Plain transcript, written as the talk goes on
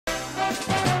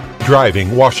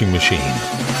Driving washing machine.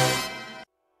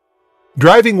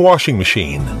 Driving washing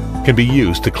machine can be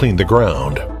used to clean the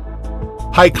ground.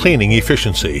 High cleaning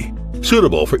efficiency,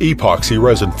 suitable for epoxy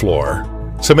resin floor,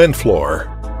 cement floor,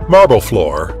 marble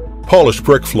floor, polished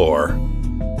brick floor,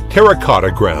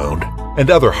 terracotta ground,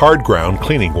 and other hard ground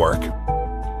cleaning work.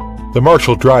 The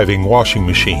Marshall driving washing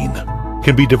machine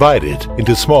can be divided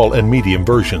into small and medium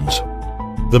versions.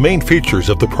 The main features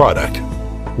of the product: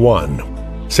 1.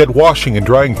 Set washing and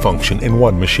drying function in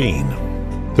one machine.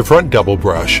 The front double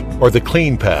brush, or the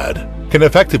clean pad, can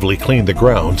effectively clean the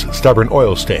ground's stubborn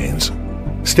oil stains,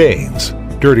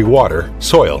 dirty water,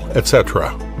 soil,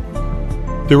 etc.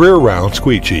 The rear round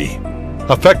squeegee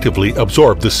effectively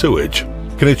absorb the sewage,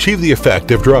 can achieve the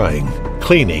effect of drying,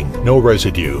 cleaning no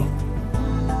residue.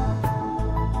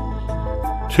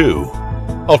 2.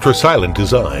 Ultra-silent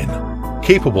design,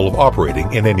 capable of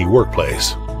operating in any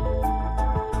workplace.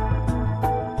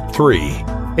 3.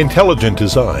 Intelligent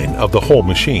design of the whole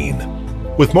machine,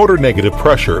 with motor negative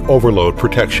pressure overload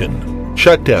protection,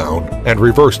 shutdown and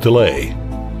reverse delay,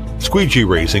 squeegee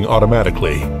raising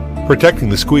automatically, protecting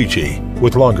the squeegee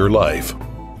with longer life.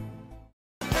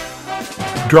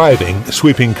 Driving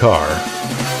sweeping car.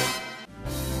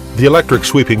 The electric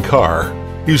sweeping car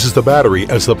uses the battery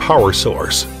as the power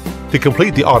source to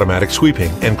complete the automatic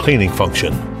sweeping and cleaning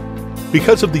function.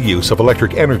 Because of the use of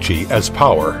electric energy as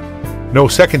power, no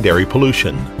secondary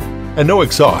pollution, and no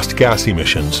exhaust gas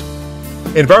emissions,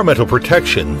 environmental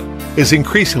protection is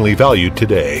increasingly valued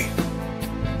today.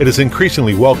 It is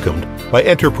increasingly welcomed by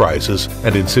enterprises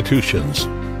and institutions.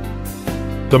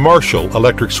 The Marshall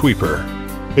electric sweeper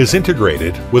is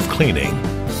integrated with cleaning,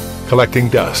 collecting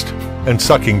dust, and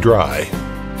sucking dry.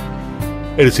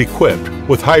 It is equipped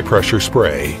with high-pressure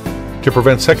spray to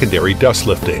prevent secondary dust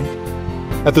lifting.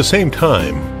 At the same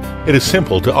time, it is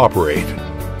simple to operate,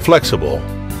 flexible,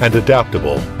 and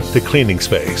adaptable to cleaning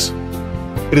space.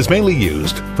 It is mainly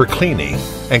used for cleaning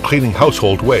and cleaning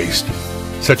household waste,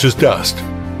 such as dust,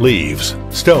 leaves,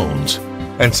 stones,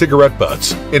 and cigarette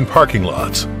butts in parking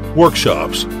lots,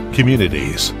 workshops,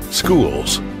 communities,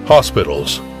 schools,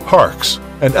 hospitals, parks,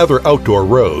 and other outdoor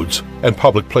roads and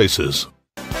public places.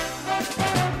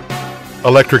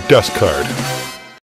 Electric dust card.